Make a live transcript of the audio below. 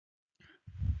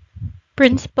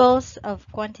Principles of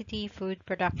quantity food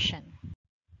production.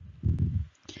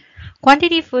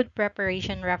 Quantity food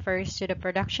preparation refers to the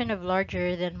production of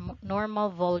larger than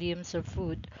normal volumes of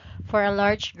food for a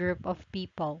large group of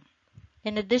people.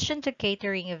 In addition to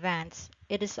catering events,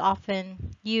 it is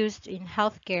often used in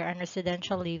healthcare and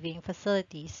residential living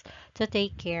facilities to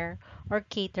take care or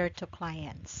cater to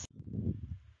clients.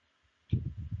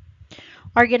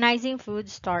 Organizing food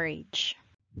storage.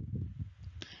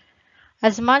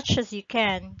 As much as you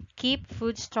can, keep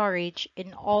food storage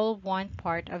in all one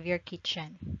part of your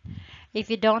kitchen. If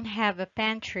you don't have a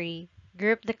pantry,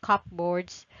 group the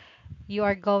cupboards you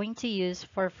are going to use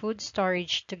for food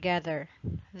storage together.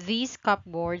 These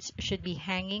cupboards should be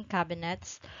hanging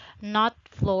cabinets, not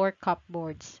floor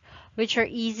cupboards, which are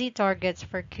easy targets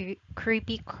for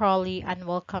creepy, crawly,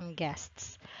 unwelcome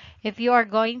guests. If you are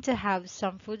going to have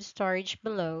some food storage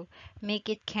below, make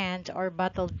it canned or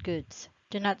bottled goods.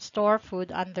 Do not store food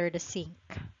under the sink.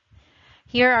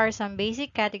 Here are some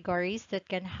basic categories that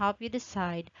can help you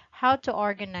decide how to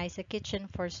organize a kitchen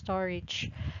for storage,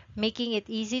 making it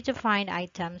easy to find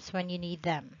items when you need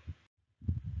them.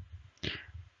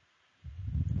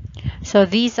 So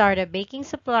these are the baking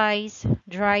supplies,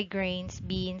 dry grains,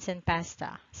 beans and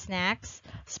pasta, snacks,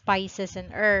 spices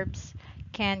and herbs,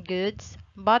 canned goods,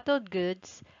 bottled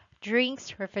goods,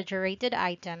 drinks, refrigerated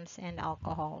items, and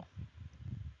alcohol.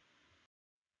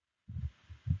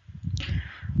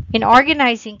 In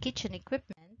organizing kitchen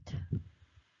equipment,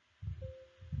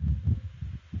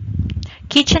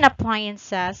 kitchen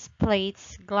appliances,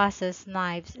 plates, glasses,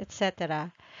 knives,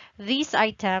 etc. These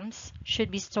items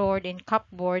should be stored in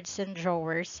cupboards and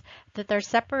drawers that are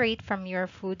separate from your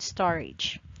food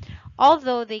storage.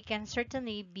 Although they can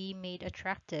certainly be made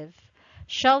attractive,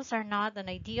 shelves are not an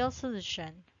ideal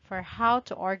solution for how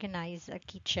to organize a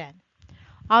kitchen.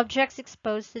 Objects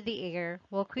exposed to the air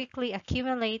will quickly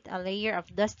accumulate a layer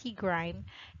of dusty grime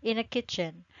in a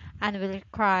kitchen and will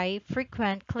require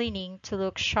frequent cleaning to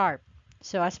look sharp.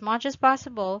 So as much as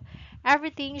possible,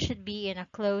 everything should be in a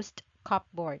closed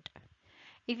cupboard.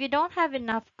 If you don't have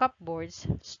enough cupboards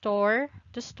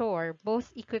to store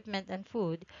both equipment and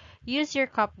food, use your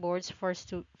cupboards for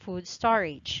food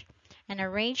storage and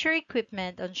arrange your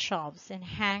equipment on shelves and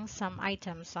hang some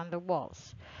items on the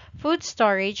walls. Food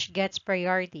storage gets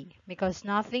priority because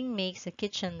nothing makes a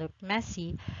kitchen look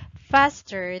messy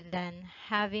faster than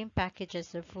having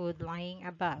packages of food lying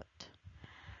about.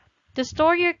 To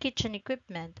store your kitchen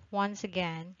equipment, once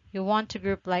again, you want to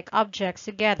group like objects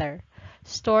together.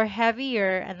 Store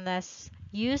heavier and less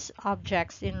used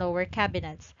objects in lower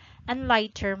cabinets and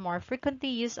lighter, more frequently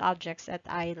used objects at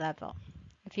eye level.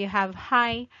 If you have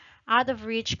high,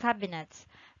 out-of-reach cabinets,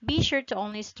 be sure to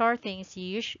only store things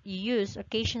you use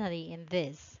occasionally in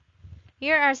these.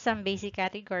 Here are some basic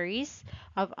categories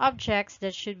of objects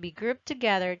that should be grouped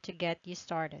together to get you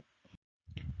started.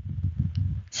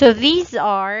 So these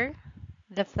are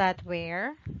the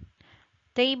flatware,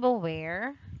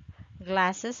 tableware,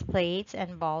 glasses, plates,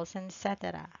 and bowls,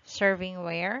 etc.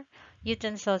 Servingware,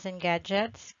 utensils and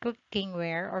gadgets,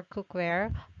 cookingware or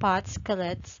cookware, pots,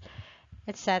 skillets,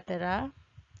 etc.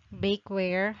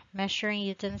 Bakeware, measuring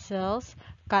utensils,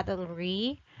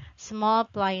 cutlery, small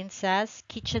appliances,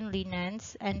 kitchen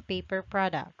linens, and paper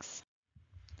products.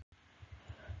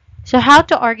 So how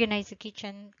to organize a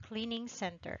kitchen cleaning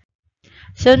center?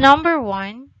 So number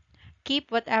one,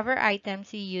 keep whatever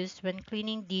items you used when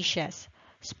cleaning dishes.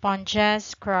 Sponges,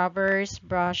 scrubbers,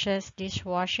 brushes,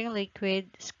 dishwashing liquid,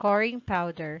 scoring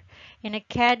powder in a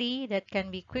caddy that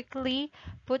can be quickly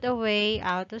put away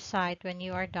out of sight when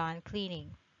you are done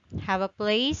cleaning. Have a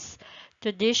place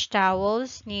to dish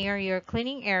towels near your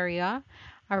cleaning area.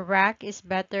 A rack is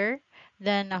better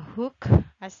than a hook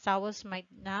as towels might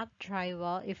not dry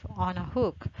well if on a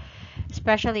hook,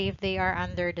 especially if they are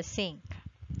under the sink.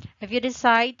 If you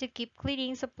decide to keep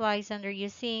cleaning supplies under your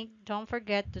sink, don't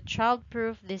forget to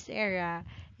childproof this area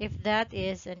if that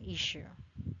is an issue.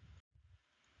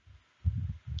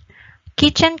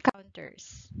 Kitchen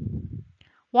counters.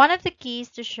 One of the keys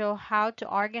to show how to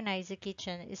organize a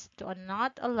kitchen is to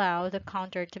not allow the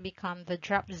counter to become the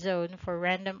drop zone for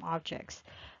random objects,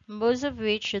 most of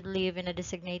which should live in a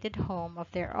designated home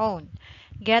of their own.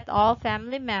 Get all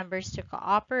family members to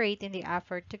cooperate in the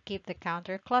effort to keep the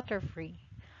counter clutter-free.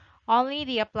 Only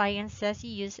the appliances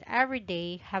you use every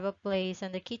day have a place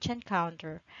on the kitchen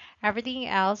counter. Everything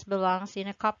else belongs in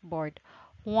a cupboard.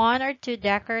 One or two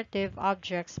decorative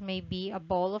objects may be a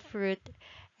bowl of fruit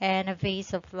and a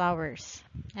vase of flowers,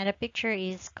 and the picture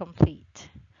is complete.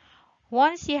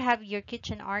 Once you have your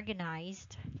kitchen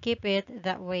organized, keep it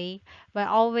that way by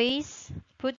always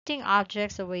putting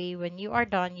objects away when you are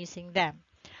done using them.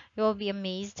 You will be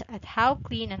amazed at how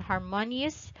clean and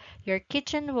harmonious your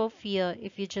kitchen will feel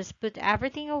if you just put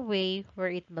everything away where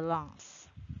it belongs.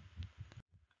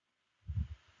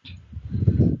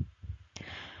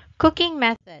 Cooking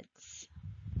methods.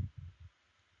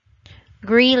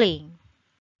 Grilling.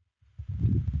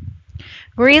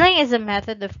 Grilling is a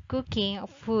method of cooking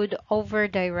food over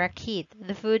direct heat.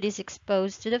 The food is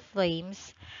exposed to the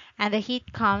flames, and the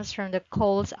heat comes from the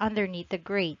coals underneath the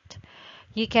grate.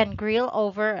 You can grill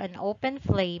over an open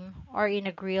flame or in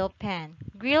a grill pan.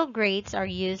 Grill grates are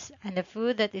used, and the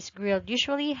food that is grilled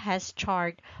usually has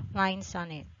charred lines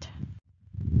on it.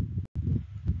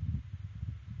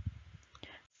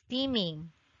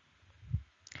 Steaming.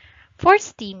 For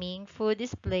steaming, food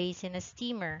is placed in a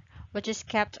steamer, which is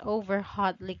kept over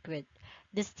hot liquid.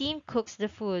 The steam cooks the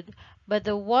food, but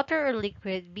the water or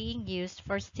liquid being used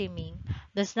for steaming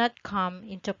does not come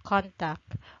into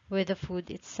contact with the food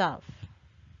itself.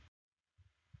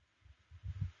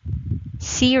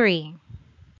 Searing.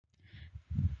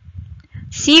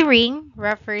 Searing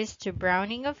refers to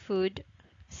browning of food.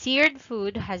 Seared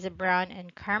food has a brown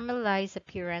and caramelized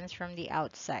appearance from the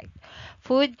outside.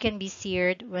 Food can be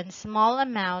seared when small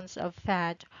amounts of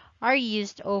fat are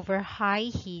used over high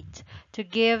heat to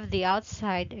give the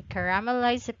outside a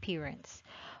caramelized appearance,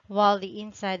 while the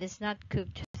inside is not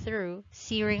cooked through.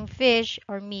 Searing fish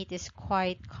or meat is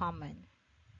quite common.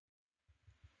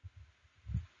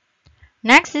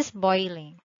 Next is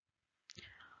boiling.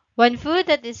 When food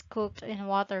that is cooked in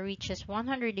water reaches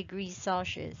 100 degrees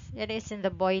Celsius, it is in the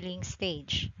boiling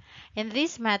stage. In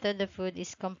this method, the food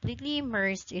is completely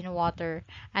immersed in water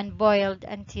and boiled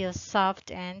until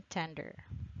soft and tender.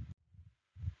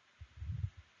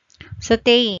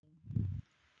 Sautéing.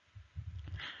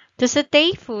 To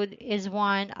saute food is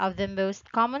one of the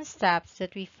most common steps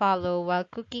that we follow while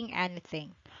cooking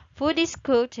anything. Food is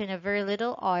cooked in a very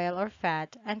little oil or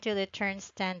fat until it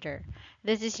turns tender.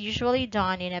 This is usually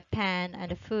done in a pan and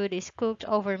the food is cooked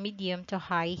over medium to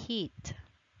high heat.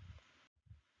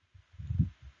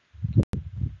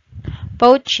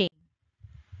 Poaching.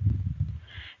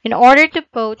 In order to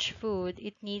poach food,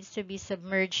 it needs to be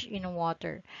submerged in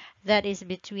water that is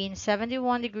between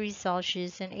 71 degrees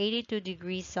Celsius and 82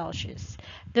 degrees Celsius.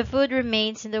 The food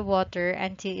remains in the water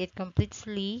until it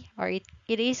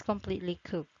is completely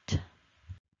cooked.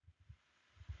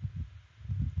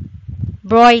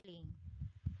 Broiling.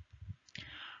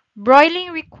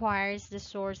 Broiling requires the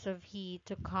source of heat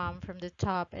to come from the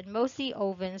top, and mostly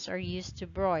ovens are used to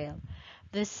broil.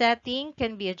 The setting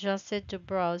can be adjusted to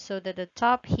broil so that the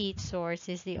top heat source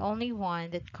is the only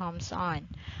one that comes on.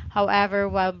 However,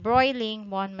 while broiling,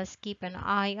 one must keep an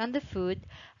eye on the food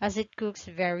as it cooks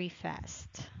very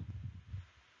fast.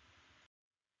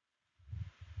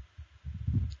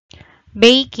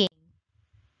 Baking.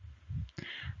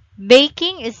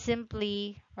 Baking is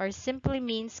simply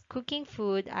means cooking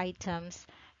food items,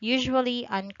 usually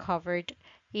uncovered,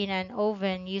 in an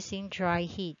oven using dry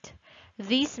heat.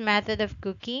 This method of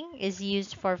cooking is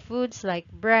used for foods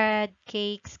like bread,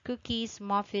 cakes, cookies,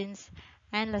 muffins,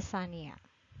 and lasagna.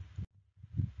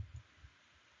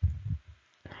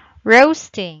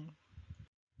 Roasting.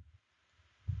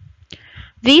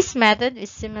 This method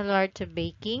is similar to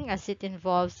baking as it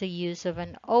involves the use of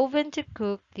an oven to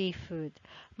cook the food.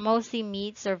 Mostly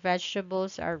meats or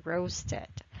vegetables are roasted.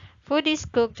 Food is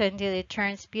cooked until it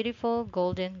turns beautiful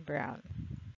golden brown.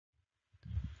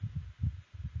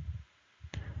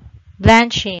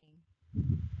 Blanching.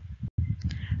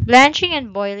 Blanching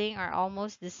and boiling are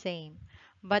almost the same,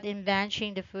 but in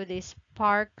blanching the food is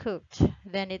par cooked.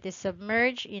 Then it is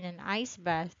submerged in an ice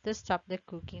bath to stop the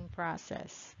cooking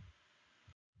process.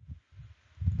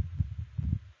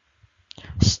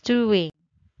 Stewing.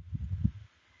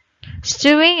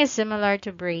 Stewing is similar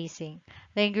to braising.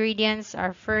 The ingredients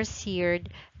are first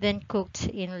seared, then cooked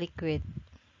in liquid.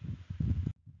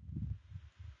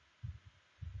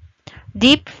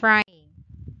 Deep frying.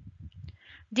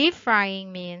 Deep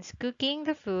frying means cooking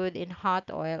the food in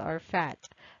hot oil or fat.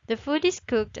 The food is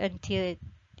cooked until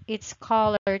its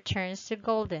color turns to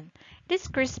golden. It is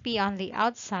crispy on the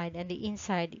outside and the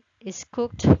inside is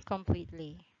cooked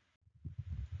completely.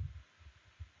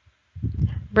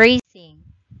 Braising.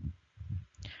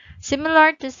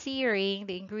 Similar to searing,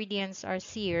 the ingredients are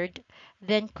seared,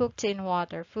 then cooked in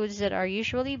water. Foods that are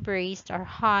usually braised are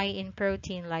high in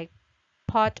protein like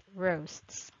pot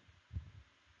roasts.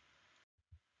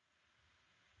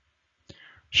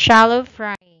 Shallow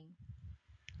frying.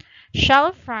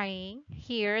 Shallow frying,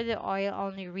 here the oil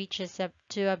only reaches up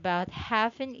to about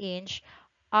half an inch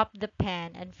up the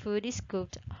pan and food is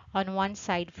cooked on one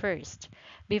side first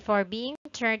before being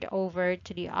turned over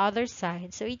to the other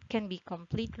side so it can be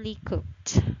completely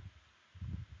cooked.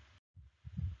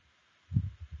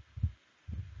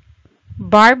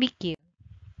 Barbecue.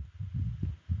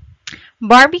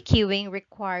 Barbecuing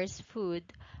requires food,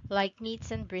 like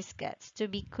meats and briskets, to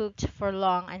be cooked for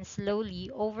long and slowly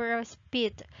over a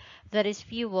spit that is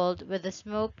fueled with the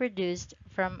smoke produced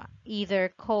from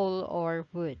either coal or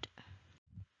wood.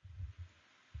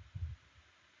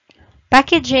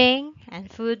 Packaging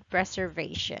and food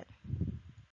preservation.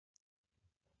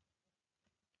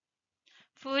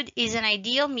 Food is an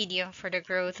ideal medium for the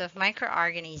growth of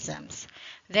microorganisms.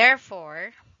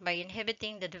 Therefore, by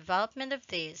inhibiting the development of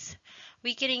these,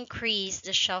 we can increase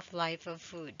the shelf life of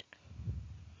food.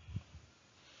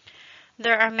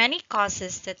 There are many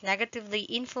causes that negatively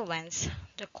influence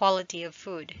the quality of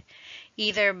food,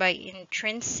 either by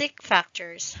intrinsic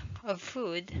factors of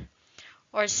food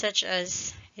or such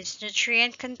as its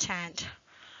nutrient content,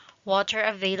 water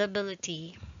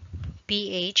availability,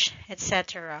 pH,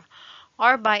 etc.,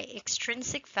 or by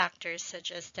extrinsic factors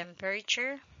such as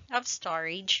temperature of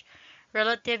storage,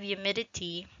 relative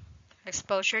humidity,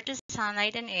 exposure to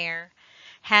sunlight and air,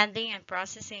 handling and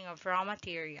processing of raw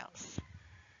materials.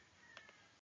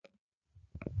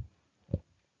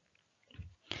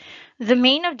 The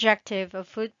main objective of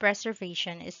food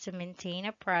preservation is to maintain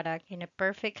a product in a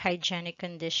perfect hygienic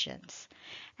conditions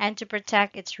and to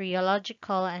protect its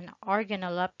rheological and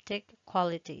organoleptic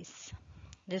qualities.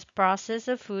 This process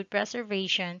of food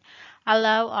preservation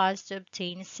allows us to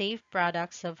obtain safe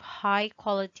products of high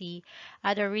quality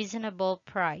at a reasonable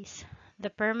price. The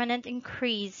permanent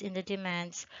increase in the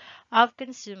demands of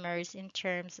consumers in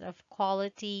terms of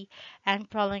quality and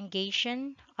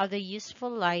prolongation of the useful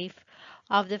life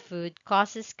of the food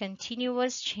causes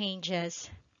continuous changes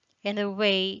in the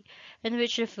way in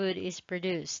which the food is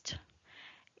produced,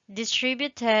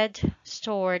 distributed,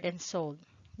 stored, and sold.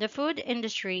 The food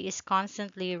industry is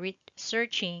constantly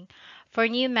researching for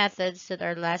new methods that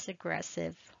are less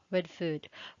aggressive with food,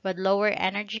 with lower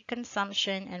energy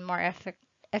consumption and more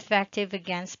effective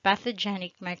against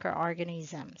pathogenic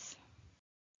microorganisms.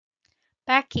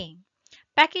 Packing.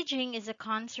 Packaging is a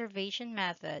conservation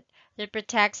method that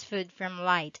protects food from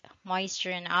light,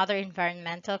 moisture, and other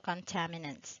environmental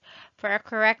contaminants. For a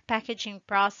correct packaging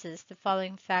process, the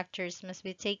following factors must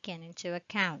be taken into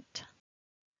account.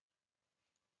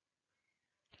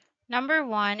 Number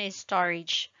one is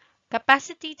storage.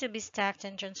 Capacity to be stacked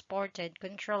and transported,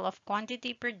 control of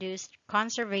quantity produced,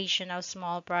 conservation of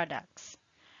small products.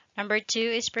 Number two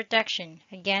is protection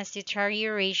against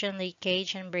deterioration,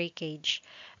 leakage, and breakage,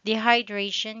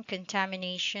 dehydration,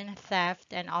 contamination,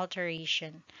 theft, and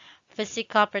alteration.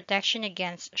 Physical protection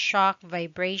against shock,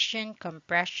 vibration,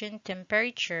 compression,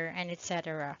 temperature, and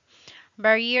etc.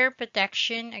 Barrier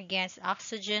protection against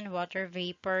oxygen, water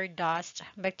vapor, dust,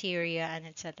 bacteria, and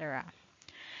etc.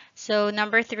 So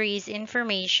number three is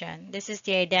information. This is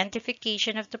the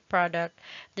identification of the product,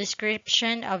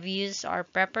 description of use or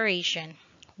preparation,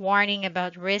 warning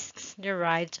about risks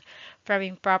derived from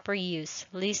improper use,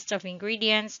 list of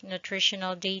ingredients,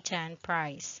 nutritional data, and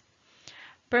price.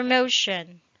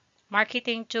 Promotion.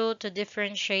 Marketing tool to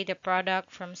differentiate a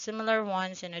product from similar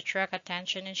ones and attract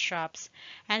attention in shops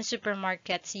and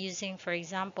supermarkets using, for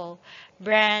example,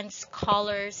 brands,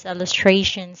 colors,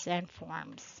 illustrations, and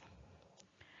forms.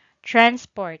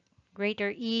 Transport.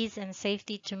 Greater ease and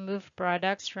safety to move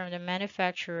products from the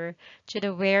manufacturer to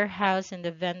the warehouse and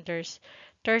the vendors,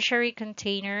 tertiary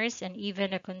containers, and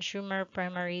even the consumer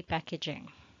primary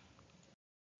packaging.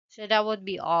 So that would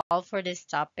be all for these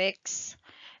topics.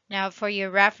 Now, for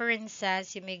your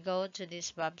references, you may go to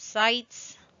these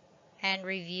websites and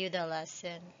review the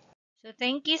lesson. So,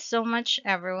 thank you so much,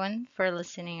 everyone, for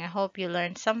listening. I hope you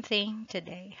learned something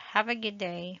today. Have a good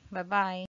day. Bye bye.